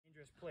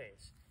dangerous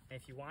place. And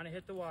if you want to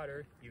hit the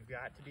water, you've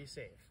got to be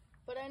safe.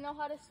 But I know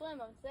how to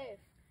swim. I'm safe.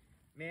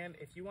 Ma'am,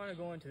 if you want to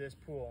go into this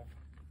pool,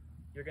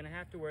 you're going to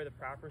have to wear the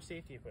proper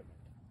safety equipment.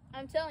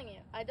 I'm telling you,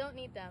 I don't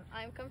need them.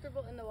 I am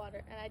comfortable in the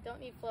water, and I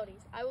don't need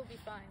floaties. I will be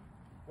fine.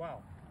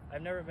 Wow,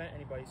 I've never met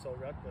anybody so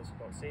reckless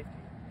about safety.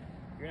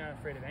 You're not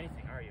afraid of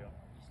anything, are you?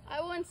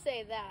 I wouldn't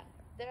say that.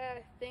 There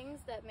are things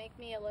that make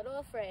me a little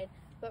afraid,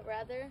 but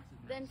rather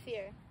than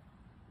fear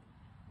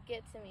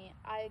get to me,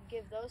 I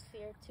give those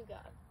fear to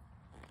God.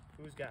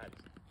 Who's God?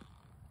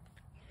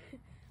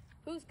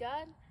 Who's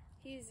God?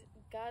 He's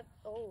God.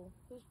 Oh,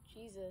 who's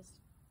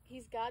Jesus?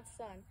 He's God's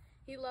son.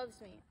 He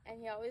loves me, and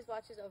he always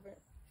watches over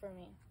for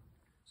me.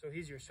 So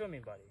he's your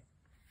swimming buddy.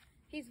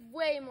 He's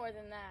way more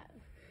than that.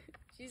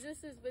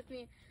 Jesus is with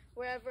me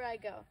wherever I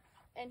go,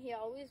 and he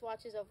always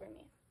watches over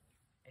me.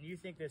 And you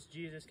think this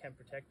Jesus can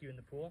protect you in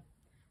the pool?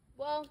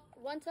 Well,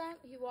 one time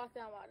he walked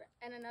on water,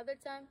 and another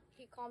time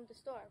he calmed the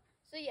storm.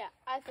 So yeah,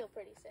 I feel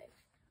pretty safe.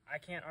 I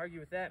can't argue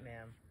with that,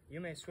 ma'am.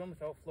 You may swim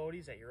without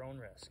floaties at your own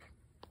risk.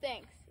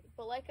 Thanks,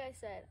 but like I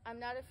said, I'm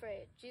not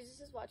afraid. Jesus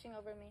is watching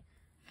over me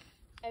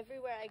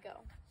everywhere I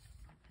go.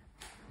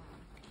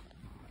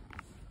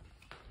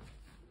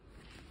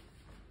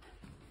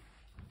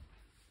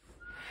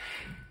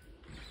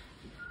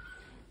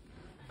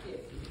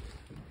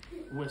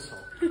 Whistle.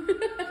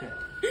 Okay.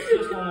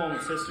 Just one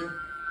moment, sister.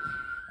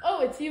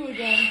 Oh, it's you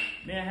again.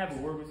 May I have a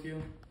word with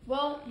you?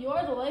 Well,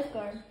 you're the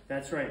lifeguard.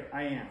 That's right,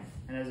 I am.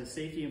 And as a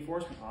safety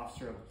enforcement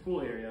officer of the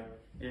pool area,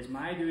 it is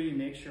my duty to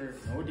make sure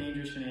no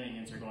dangerous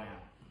shenanigans are going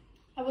on.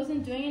 I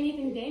wasn't doing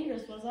anything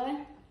dangerous, was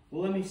I?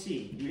 Well, let me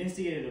see. You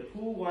instigated a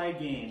pool-wide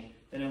game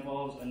that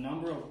involves a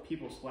number of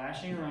people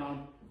splashing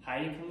around,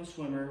 hiding from the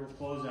swimmer with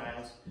closed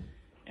eyes,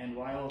 and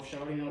while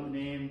shouting out the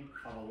name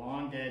of a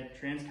long-dead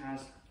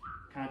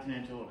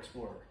transcontinental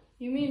explorer.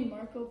 You mean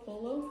Marco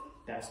Polo?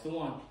 That's the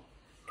one.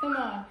 Come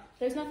on,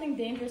 there's nothing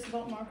dangerous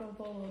about Marco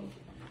Polo.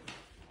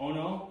 Oh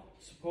no?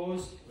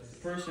 Suppose the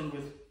person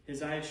with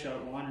his eyes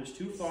shut wanders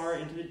too far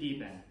into the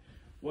deep end.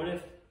 What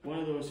if one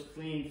of those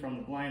fleeing from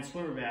the blind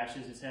swimmer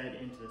bashes his head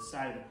into the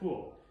side of the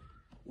pool?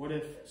 What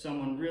if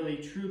someone really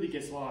truly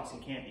gets lost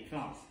and can't be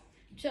found?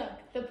 Chuck,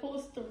 the pool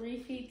is 3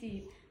 feet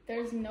deep.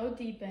 There's no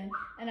deep end,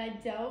 and I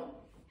doubt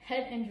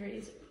head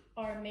injuries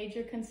are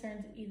major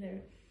concerns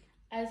either.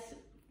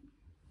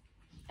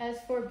 As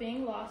for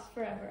being lost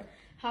forever,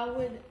 how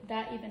would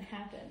that even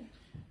happen?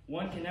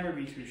 One can never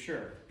be too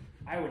sure.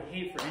 I would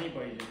hate for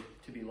anybody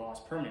to be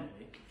lost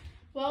permanently.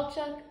 Well,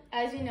 Chuck,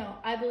 as you know,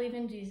 I believe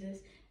in Jesus.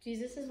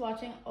 Jesus is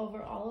watching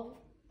over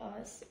all of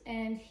us,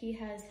 and he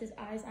has his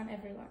eyes on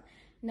everyone.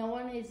 No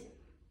one is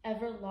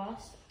ever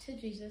lost to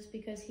Jesus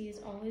because he is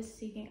always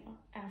seeking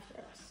after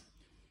us.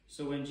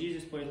 So when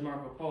Jesus plays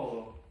Marco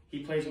Polo, he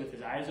plays with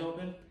his eyes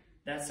open?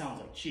 That sounds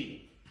like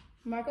cheating.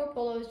 Marco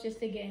Polo is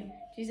just a game.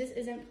 Jesus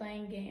isn't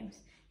playing games.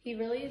 He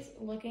really is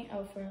looking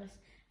out for us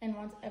and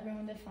wants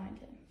everyone to find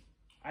him.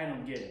 I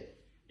don't get it.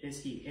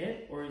 Is he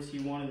it, or is he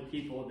one of the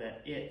people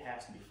that it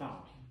has to be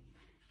found?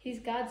 He's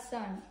God's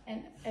son,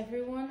 and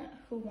everyone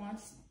who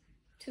wants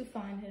to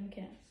find him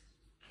can.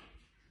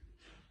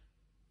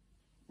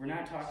 We're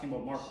not talking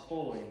about Marco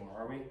Polo anymore,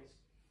 are we?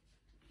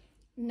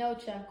 No,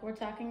 Chuck. We're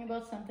talking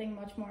about something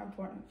much more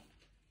important.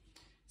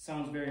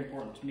 Sounds very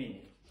important to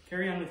me.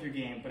 Carry on with your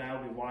game, but I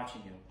will be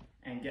watching you.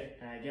 And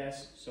I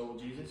guess, so will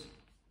Jesus?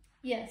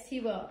 Yes,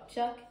 he will.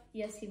 Chuck,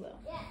 yes, he will.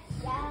 Yes.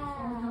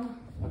 Yeah.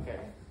 Okay.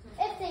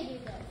 If they do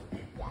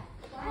this. Yeah.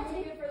 I'll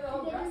take it for the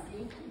old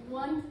Rusty.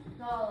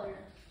 $1.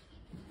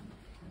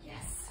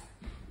 Yes.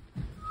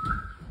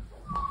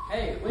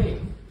 Hey, wait.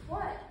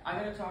 What? I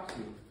gotta talk to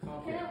you. Come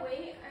up Can here. it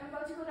wait? I'm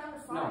about to go down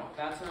the slide. No,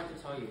 that's what I have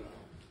to tell you.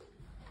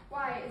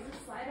 Why? Is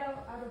the slide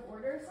out of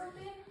order or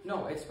something?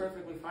 No, it's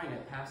perfectly fine.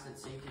 It passed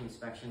its safety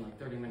inspection like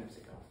 30 minutes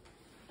ago.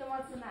 Then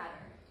what's the matter?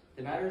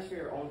 The matter is for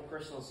your own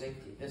personal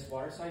safety. This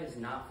water slide is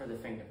not for the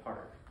faint of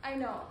heart. I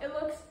know. It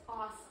looks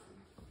awesome.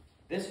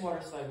 This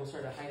water slide will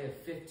start at a height of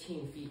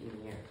 15 feet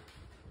in the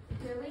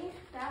air. Really?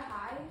 That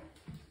high?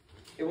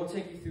 It will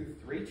take you through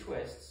 3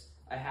 twists,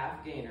 a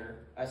half gainer,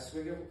 a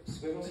swiggle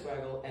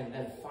swaggle, and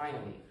then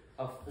finally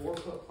a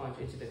 4-foot plunge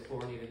into the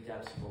chlorinated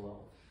depths below.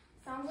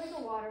 Sounds like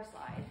a water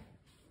slide.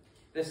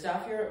 The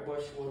staff here at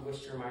Bush would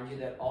wish to remind you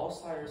that all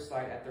sliders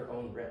slide at their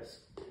own risk,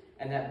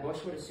 and that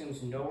Bushwood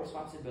assumes no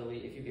responsibility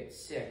if you get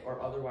sick or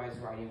otherwise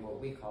riding what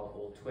we call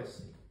old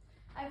twisty.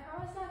 I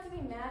promise not to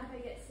be mad if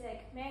I get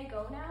sick. May I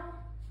go now?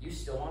 You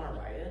still want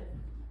to ride it?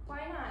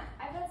 Why not?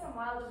 I've had some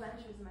wild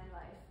adventures in my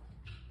life.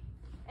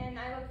 And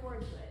I look forward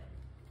to it.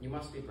 You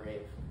must be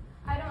brave.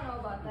 I don't know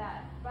about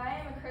that, but I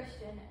am a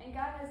Christian, and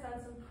God has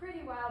done some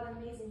pretty wild and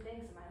amazing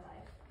things in my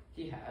life.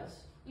 He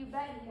has? You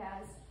bet he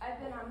has. I've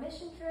been on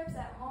mission trips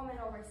at home and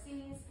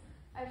overseas.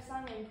 I've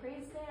sung in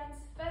praise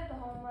bands, fed the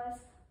homeless,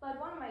 led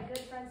one of my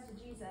good friends to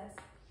Jesus,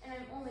 and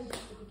I'm only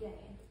just the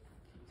beginning.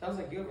 Sounds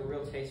like you have a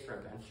real taste for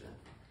adventure.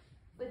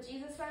 With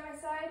Jesus by my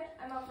side,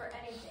 I'm up for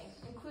anything,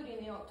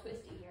 including the old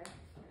twisty here.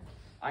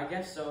 I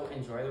guess so.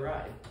 Enjoy the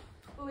ride.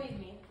 Believe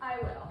me, I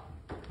will.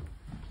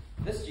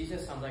 This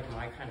Jesus sounds like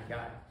my kind of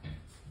guy.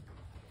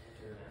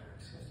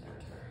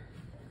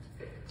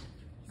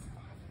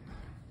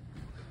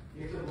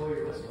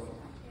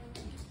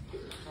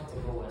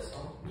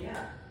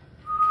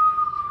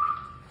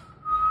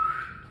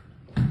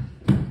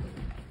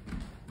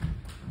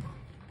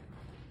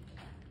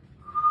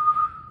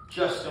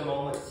 Just a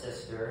moment,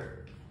 sister.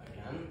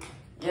 Again?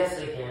 Yes,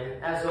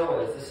 again. As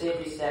always, the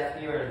safety staff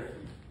here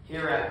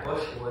at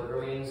Bushwood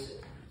remains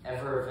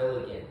ever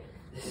vigilant.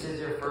 This is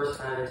your first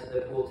time into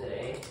the pool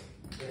today.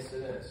 Yes,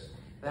 it is.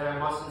 Then I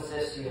must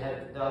insist you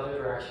head the other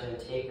direction and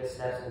take the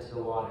steps into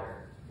the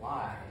water.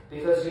 Why?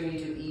 Because you need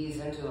to ease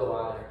into the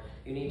water.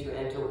 You need to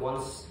enter one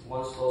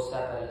slow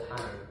step at a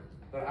time.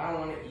 But I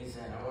don't want to ease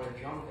in. I want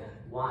to jump in.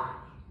 Why?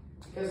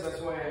 Because that's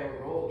why I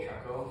roll,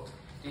 Chucko.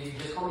 Did you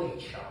just call me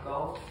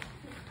Chucko?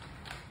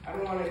 I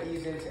don't want to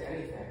ease into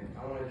anything.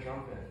 I want to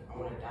jump in. I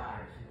want to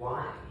dive.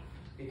 Why?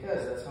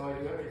 Because that's how I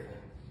do everything.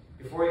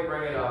 Before you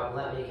bring it up,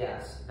 let me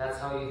guess. That's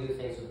how you do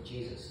things with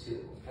Jesus,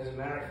 too. As a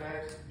matter of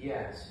fact,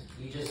 yes.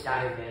 You just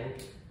dive in.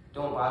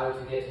 Don't bother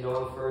to get to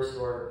know him first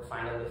or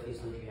find out if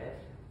he's legit.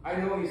 I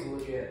know he's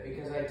legit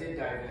because I did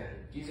dive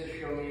in. Jesus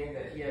showed me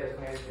that he had a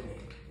plan for me.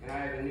 And I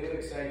have a new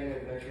exciting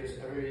adventures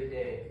every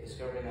day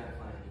discovering that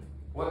plan.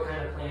 What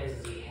kind of plans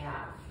does he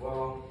have?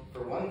 Well,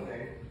 for one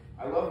thing,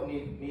 I love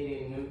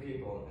meeting new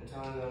people and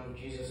telling them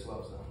Jesus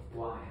loves them.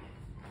 Why?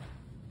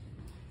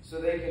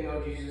 So they can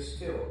know Jesus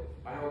too.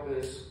 My hope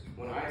is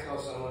when I tell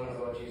someone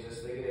about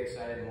Jesus, they get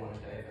excited and want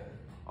to dive in.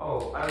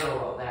 Oh, I don't know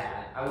about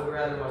that. I would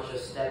rather much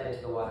just step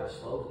into the water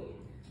slowly.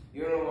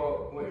 You don't know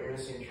about what you're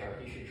missing, Chuck.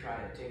 You should try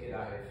it. Take a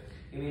dive.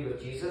 You mean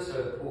with Jesus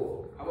or the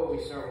pool? How about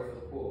we start with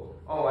the pool?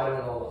 Oh, I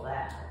don't know about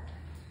that.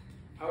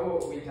 How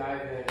about we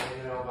dive in and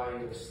then I'll buy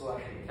you a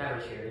slushie? Kind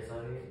of serious,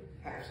 I mean.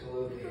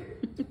 Absolutely.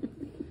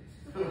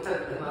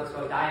 Let's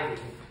go diving.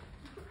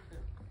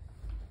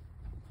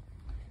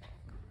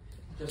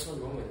 Just a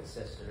moment,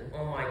 sister.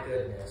 Oh my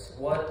goodness,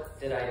 what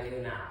did I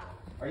do now?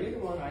 Are you the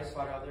one I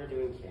spot out there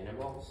doing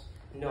cannonballs?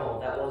 No,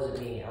 that wasn't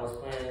me. I was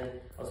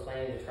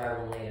planning to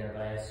travel later,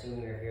 but I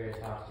assume you're here to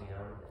talk to me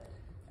out of it.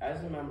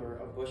 As a member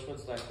of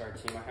Bushwood's lifeguard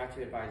team, I have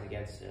to advise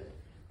against it.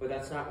 But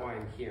that's not why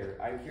I'm here.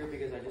 I'm here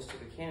because I just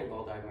took a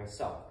cannonball dive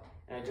myself,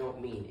 and I don't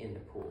mean in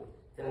the pool.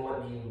 Then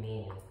what do you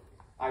mean?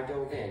 I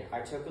dove in. I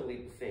took a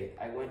leap of faith.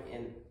 I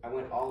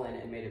went all in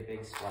and made a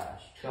big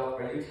splash. Chuck,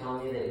 are you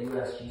telling me that you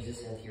asked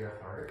Jesus into your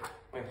heart?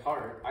 My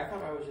heart? I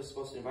thought I was just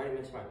supposed to invite him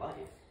into my life.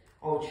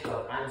 Oh,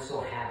 Chuck, I'm so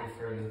happy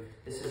for you.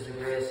 This is the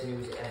greatest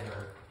news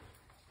ever.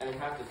 And I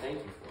have to thank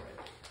you for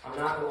it. I'm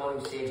not the one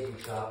who saved you,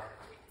 Chuck.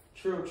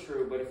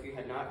 True, but if you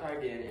had not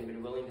dived in and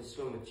been willing to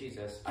swim with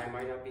Jesus, I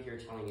might not be here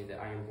telling you that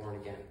I am born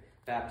again,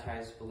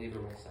 baptized believer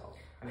myself.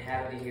 I'm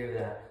happy to hear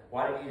that.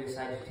 Why did you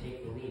decide to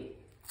take the leap?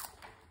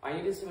 I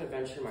needed some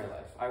adventure in my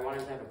life. I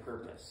wanted to have a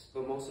purpose.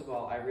 But most of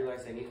all, I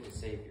realized I needed a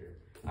Savior.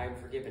 I am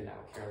forgiven now,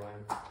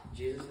 Caroline.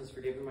 Jesus has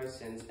forgiven my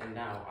sins, and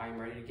now I am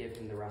ready to give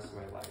him the rest of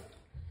my life.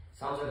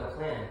 Sounds like a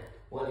plan.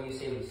 What do you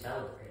say we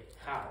celebrate?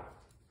 How?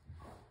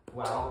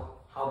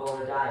 Well, how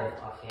about a dive?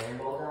 A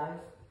cannonball dive?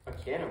 A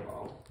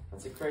cannonball?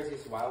 That's the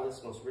craziest,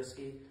 wildest, most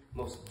risky,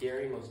 most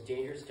daring, most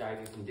dangerous dive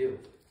you can do.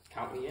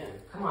 Count me in.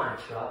 Come on,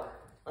 Chuck.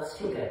 Let's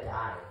take a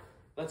dive.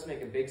 Let's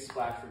make a big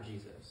splash for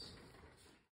Jesus.